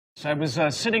So I was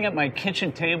sitting at my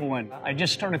kitchen table and I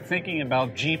just started thinking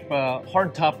about Jeep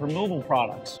hardtop removal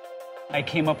products. I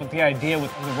came up with the idea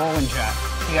with the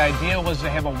RollNJack. The idea was to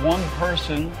have a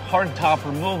one-person hardtop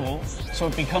removal so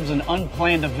it becomes an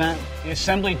unplanned event. The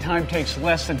assembly time takes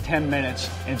less than 10 minutes.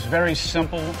 It's very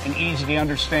simple and easy to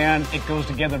understand. It goes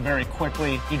together very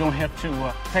quickly. You don't have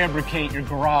to fabricate your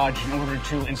garage in order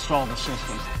to install the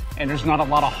system. And there's not a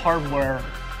lot of hardware.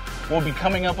 We'll be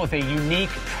coming up with a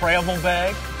unique travel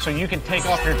bag so you can take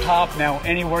off your top now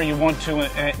anywhere you want to,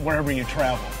 wherever you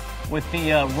travel. With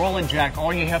the RollNJack,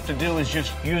 all you have to do is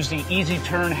just use the easy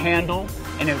turn handle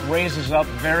and it raises up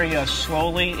very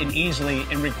slowly and easily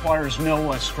and requires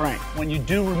no strength. When you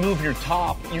do remove your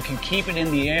top, you can keep it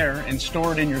in the air and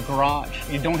store it in your garage.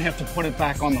 You don't have to put it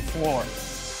back on the floor.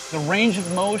 The range of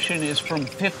motion is from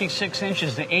 56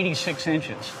 inches to 86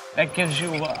 inches. That gives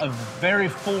you a very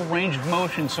full range of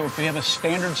motion, so if you have a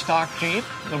standard stock Jeep,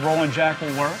 the RollNJack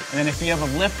will work. And then if you have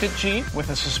a lifted Jeep with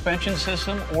a suspension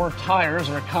system or tires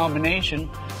or a combination,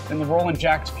 then the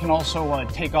RollNJack can also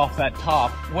take off that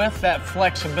top. With that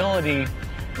flexibility,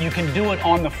 you can do it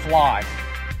on the fly.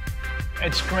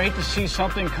 It's great to see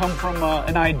something come from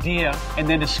an idea and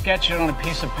then to sketch it on a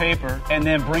piece of paper and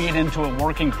then bring it into a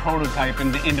working prototype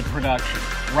into production.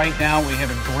 Right now we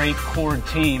have a great core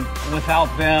team.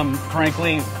 Without them,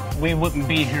 frankly, we wouldn't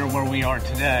be here where we are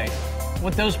today.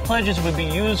 What those pledges would be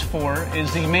used for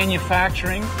is the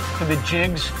manufacturing for the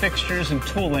jigs, fixtures, and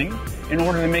tooling in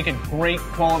order to make a great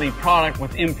quality product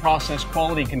with in-process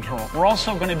quality control. We're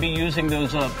also going to be using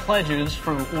those pledges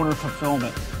for order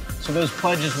fulfillment. So those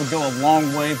pledges would go a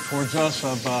long way towards us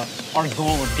of our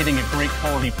goal of getting a great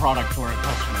quality product to our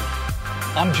customers.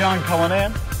 I'm John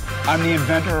Cullinan. I'm the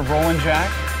inventor of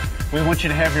RollNJack. We want you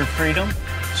to have your freedom,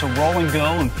 so roll and go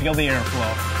and feel the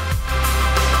airflow.